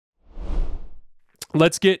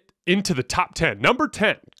let's get into the top 10. Number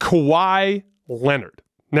 10, Kawhi Leonard.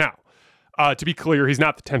 Now, to be clear, he's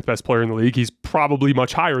not the 10th best player in the league. He's probably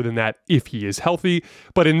much higher than that if he is healthy.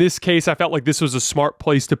 But in this case, I felt like this was a smart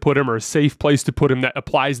place to put him, or a safe place to put him, that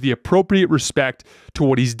applies the appropriate respect to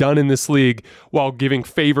what he's done in this league while giving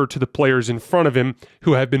favor to the players in front of him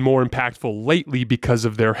who have been more impactful lately because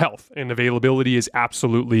of their health. And availability is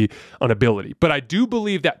absolutely an ability. But I do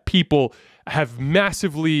believe that people have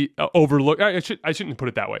massively overlooked. I shouldn't put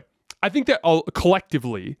it that way. I think that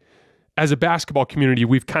collectively, as a basketball community,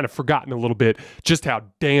 we've kind of forgotten a little bit just how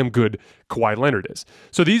damn good Kawhi Leonard is.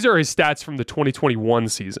 So these are his stats from the 2021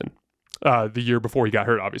 season, the year before he got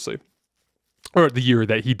hurt, obviously. Or the year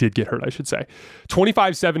that he did get hurt, I should say.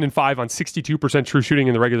 25, 7, and 5 on 62% true shooting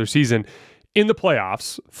in the regular season. In the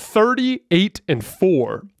playoffs, 38 and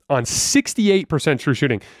 4 on 68% true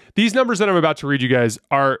shooting. These numbers that I'm about to read you guys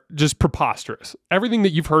are just preposterous. Everything that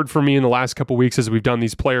you've heard from me in the last couple weeks as we've done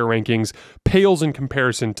these player rankings pales in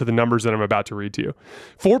comparison to the numbers that I'm about to read to you.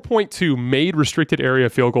 4.2 made restricted area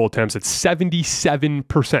field goal attempts at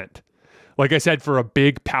 77%. Like I said, for a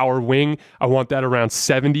big power wing, I want that around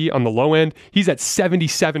 70 on the low end. He's at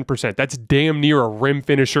 77%. That's damn near a rim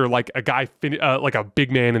finisher, like a guy, like a big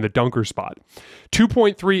man in the dunker spot.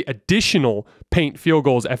 2.3 additional paint field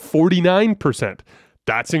goals at 49%.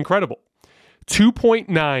 That's incredible.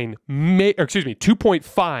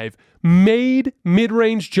 2.5 made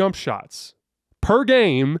mid-range jump shots per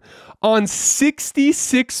game on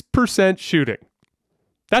 66% shooting.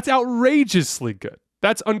 That's outrageously good.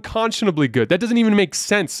 That's unconscionably good. That doesn't even make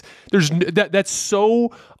sense. That's so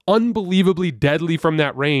unbelievably deadly from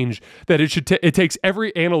that range that it takes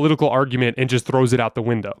every analytical argument and just throws it out the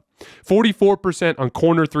window. 44% on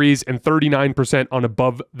corner threes and 39% on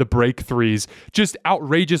above the break threes. Just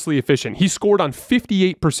outrageously efficient. He scored on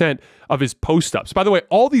 58% of his post-ups. By the way,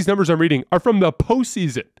 all these numbers I'm reading are from the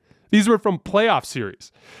postseason. These were from playoff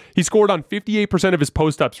series. He scored on 58% of his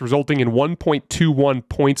post-ups, resulting in 1.21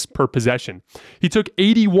 points per possession. He took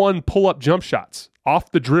 81 pull-up jump shots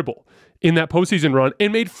off the dribble in that postseason run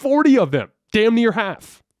and made 40 of them, damn near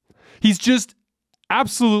half. He's just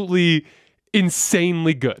absolutely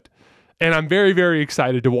insanely good. And I'm very, very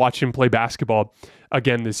excited to watch him play basketball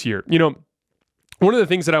again this year. You know, one of the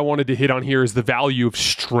things that I wanted to hit on here is the value of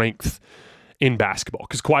strength in basketball,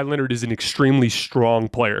 because Kawhi Leonard is an extremely strong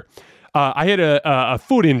player. I had a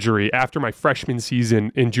foot injury after my freshman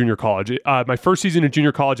season in junior college. My first season in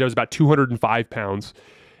junior college, I was about 205 pounds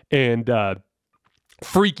and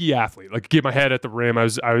freaky athlete. Like, get my head at the rim. I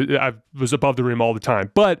was above the rim all the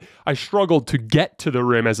time, but I struggled to get to the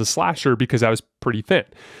rim as a slasher because I was pretty thin.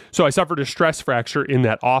 So I suffered a stress fracture in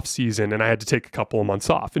that off season and I had to take a couple of months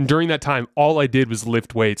off. And during that time, all I did was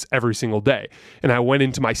lift weights every single day. And I went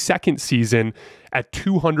into my second season at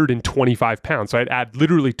 225 pounds. So I'd add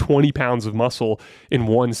literally 20 pounds of muscle in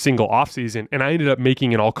one single offseason. And I ended up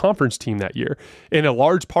making an all-conference team that year. And a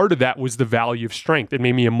large part of that was the value of strength. It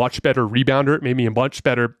made me a much better rebounder. It made me a much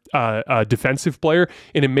better defensive player.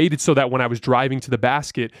 And it made it so that when I was driving to the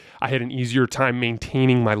basket, I had an easier time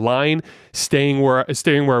maintaining my line, staying where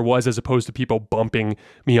I was, as opposed to people bumping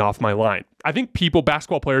me off my line. I think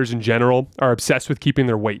basketball players in general, are obsessed with keeping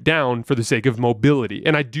their weight down for the sake of mobility.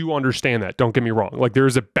 And I do understand that. Don't get me wrong. Like, there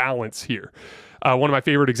is a balance here. One of my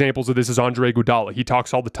favorite examples of this is Andre Iguodala. He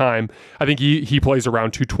talks all the time. I think he plays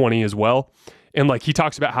around 220 as well. And like, he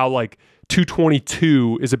talks about how like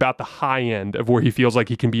 222 is about the high end of where he feels like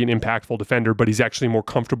he can be an impactful defender, but he's actually more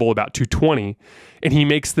comfortable about 220. And he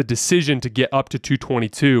makes the decision to get up to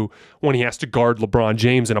 222 when he has to guard LeBron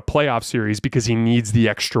James in a playoff series because he needs the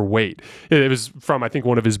extra weight. It was from, I think,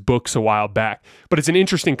 one of his books a while back. But it's an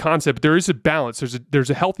interesting concept. There is a balance. There's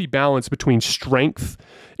a healthy balance between strength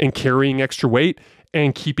and carrying extra weight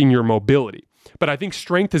and keeping your mobility. But I think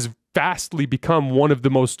strength has vastly become one of the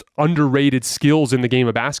most underrated skills in the game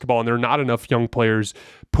of basketball, and there are not enough young players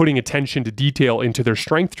putting attention to detail into their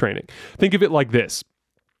strength training. Think of it like this.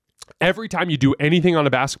 Every time you do anything on a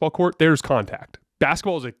basketball court, there's contact.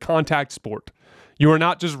 Basketball is a contact sport. You are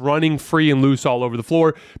not just running free and loose all over the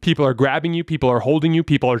floor. People are grabbing you. People are holding you.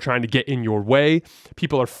 People are trying to get in your way.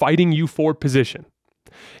 People are fighting you for position.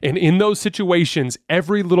 And in those situations,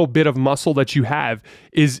 every little bit of muscle that you have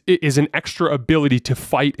is an extra ability to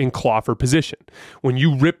fight and claw for position. When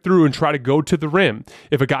you rip through and try to go to the rim,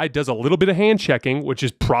 if a guy does a little bit of hand checking, which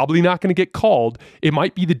is probably not going to get called, it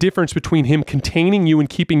might be the difference between him containing you and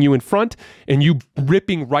keeping you in front and you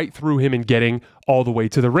ripping right through him and getting all the way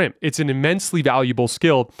to the rim. It's an immensely valuable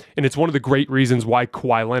skill, and it's one of the great reasons why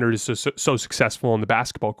Kawhi Leonard is so successful on the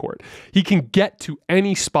basketball court. He can get to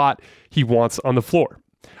any spot he wants on the floor.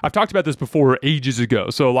 I've talked about this before ages ago,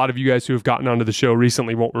 so a lot of you guys who have gotten onto the show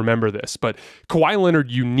recently won't remember this, but Kawhi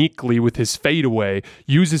Leonard uniquely with his fadeaway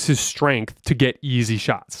uses his strength to get easy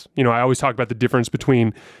shots. You know, I always talk about the difference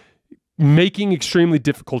between making extremely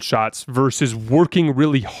difficult shots versus working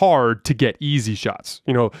really hard to get easy shots.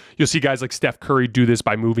 You know, you'll see guys like Steph Curry do this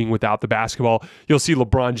by moving without the basketball. You'll see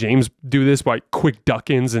LeBron James do this by quick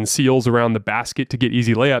duck-ins and seals around the basket to get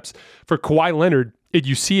easy layups. For Kawhi Leonard,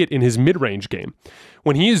 you see it in his mid-range game.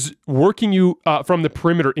 When he is working you from the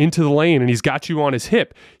perimeter into the lane and he's got you on his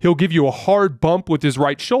hip, he'll give you a hard bump with his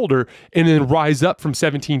right shoulder and then rise up from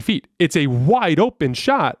 17 feet. It's a wide open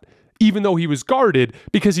shot, even though he was guarded,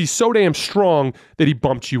 because he's so damn strong that he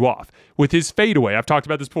bumped you off. With his fadeaway, I've talked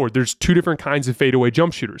about this before, there's two different kinds of fadeaway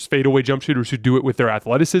jump shooters. Fadeaway jump shooters who do it with their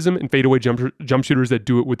athleticism and fadeaway jump shooters that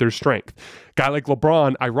do it with their strength. Guy like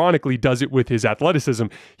LeBron, ironically, does it with his athleticism.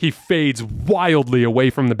 He fades wildly away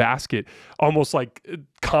from the basket, almost like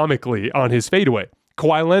comically on his fadeaway.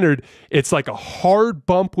 Kawhi Leonard, it's like a hard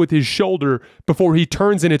bump with his shoulder before he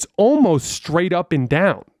turns, and it's almost straight up and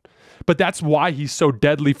down. But that's why he's so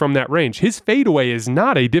deadly from that range. His fadeaway is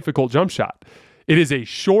not a difficult jump shot. It is a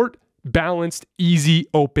short, balanced, easy,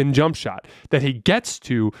 open jump shot that he gets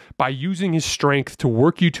to by using his strength to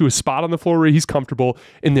work you to a spot on the floor where he's comfortable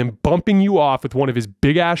and then bumping you off with one of his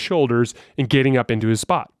big-ass shoulders and getting up into his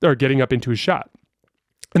spot, or getting up into his shot.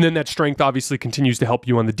 And then that strength obviously continues to help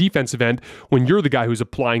you on the defensive end when you're the guy who's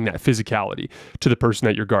applying that physicality to the person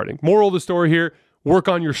that you're guarding. Moral of the story here, work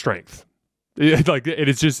on your strength. There's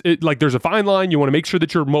a fine line. You want to make sure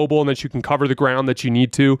that you're mobile and that you can cover the ground that you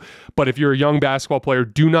need to. But if you're a young basketball player,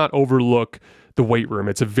 do not overlook the weight room.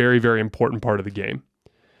 It's a very, very important part of the game.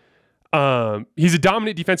 He's a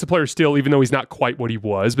dominant defensive player still, even though he's not quite what he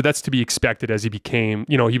was, but that's to be expected as he became,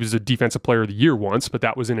 you know, he was a defensive player of the year once, but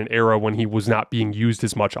that was in an era when he was not being used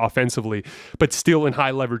as much offensively, but still in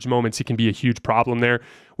high leverage moments, he can be a huge problem there.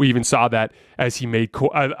 We even saw that as he made,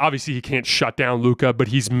 obviously he can't shut down Luka, but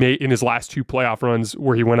he's made in his last two playoff runs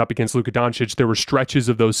where he went up against Luka Doncic, there were stretches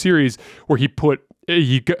of those series where he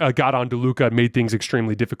got onto Luka, made things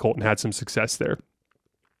extremely difficult and had some success there.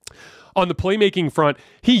 On the playmaking front,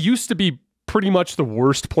 he used to be pretty much the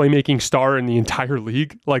worst playmaking star in the entire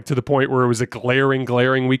league, like to the point where it was a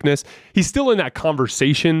glaring weakness. He's still in that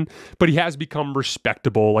conversation, but he has become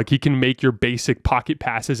respectable. Like he can make your basic pocket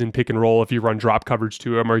passes and pick and roll if you run drop coverage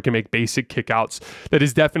to him, or he can make basic kickouts. That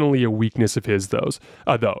is definitely a weakness of his, though.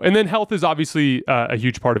 And then health is obviously a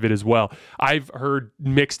huge part of it as well. I've heard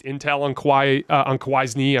mixed intel on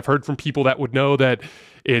Kawhi's knee. I've heard from people that would know that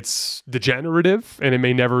it's degenerative and it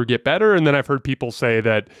may never get better. And then I've heard people say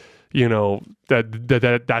that, you know,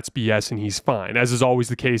 that's BS and he's fine. As is always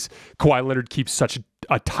the case, Kawhi Leonard keeps such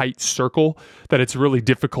a tight circle that it's really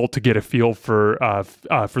difficult to get a feel for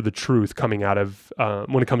the truth coming out of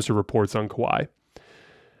when it comes to reports on Kawhi.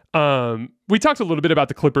 We talked a little bit about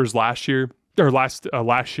the Clippers last year, or last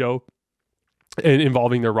show, and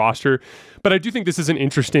involving their roster, but I do think this is an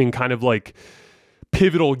interesting kind of like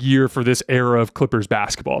pivotal year for this era of Clippers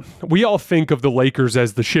basketball. We all think of the Lakers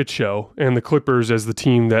as the shit show and the Clippers as the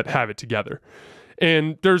team that have it together.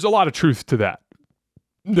 And there's a lot of truth to that.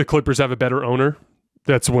 The Clippers have a better owner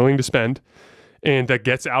that's willing to spend and that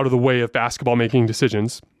gets out of the way of basketball making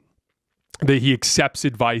decisions. That he accepts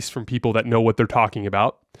advice from people that know what they're talking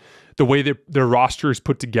about. The way that their roster is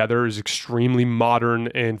put together is extremely modern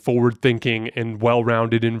and forward-thinking and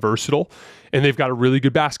well-rounded and versatile. And they've got a really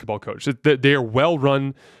good basketball coach. They are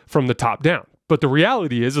well-run from the top down. But the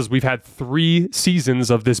reality is we've had 3 seasons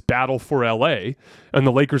of this battle for LA, and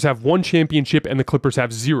the Lakers have 1 championship and the Clippers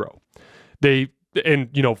have 0. And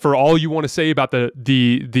you know, for all you want to say about the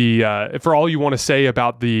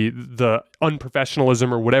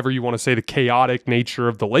unprofessionalism or whatever you want to say, the chaotic nature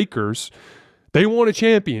of the Lakers, they won a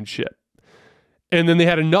championship. And then they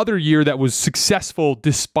had another year that was successful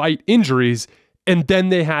despite injuries, and then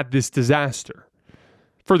they had this disaster.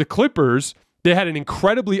 For the Clippers, they had an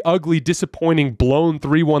incredibly ugly, disappointing, blown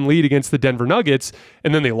 3-1 lead against the Denver Nuggets,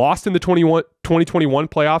 and then they lost in the 2021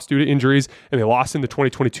 playoffs due to injuries, and they lost in the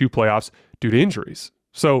 2022 playoffs due to injuries.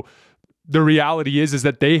 So the reality is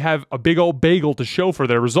that they have a big old bagel to show for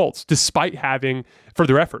their results, despite having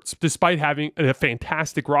a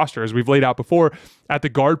fantastic roster. As we've laid out before, at the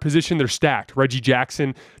guard position, they're stacked. Reggie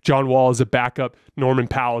Jackson, John Wall is a backup. Norman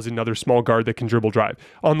Powell is another small guard that can dribble drive.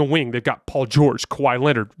 On the wing, they've got Paul George, Kawhi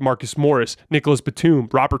Leonard, Marcus Morris, Nicholas Batum,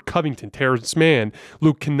 Robert Covington, Terrence Mann,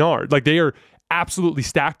 Luke Kennard. Like, they are absolutely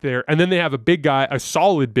stacked there. And then they have a big guy, a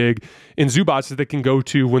solid big in Zubac that they can go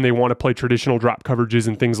to when they want to play traditional drop coverages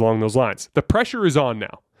and things along those lines. The pressure is on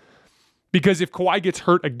now. Because if Kawhi gets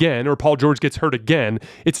hurt again or Paul George gets hurt again,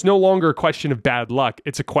 it's no longer a question of bad luck.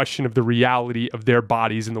 It's a question of the reality of their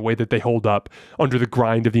bodies and the way that they hold up under the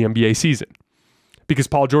grind of the NBA season. Because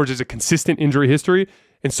Paul George has a consistent injury history,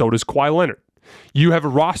 and so does Kawhi Leonard. You have a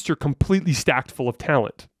roster completely stacked full of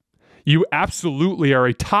talent. You absolutely are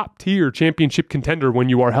a top-tier championship contender when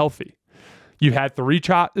you are healthy. You had three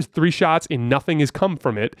shots and nothing has come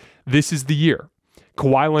from it. This is the year.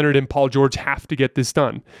 Kawhi Leonard and Paul George have to get this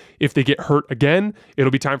done. If they get hurt again,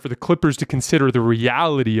 it'll be time for the Clippers to consider the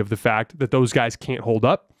reality of the fact that those guys can't hold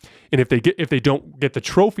up. And if they don't get the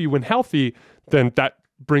trophy when healthy, then that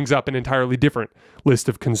brings up an entirely different list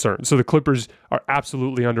of concerns. So the Clippers are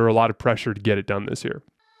absolutely under a lot of pressure to get it done this year.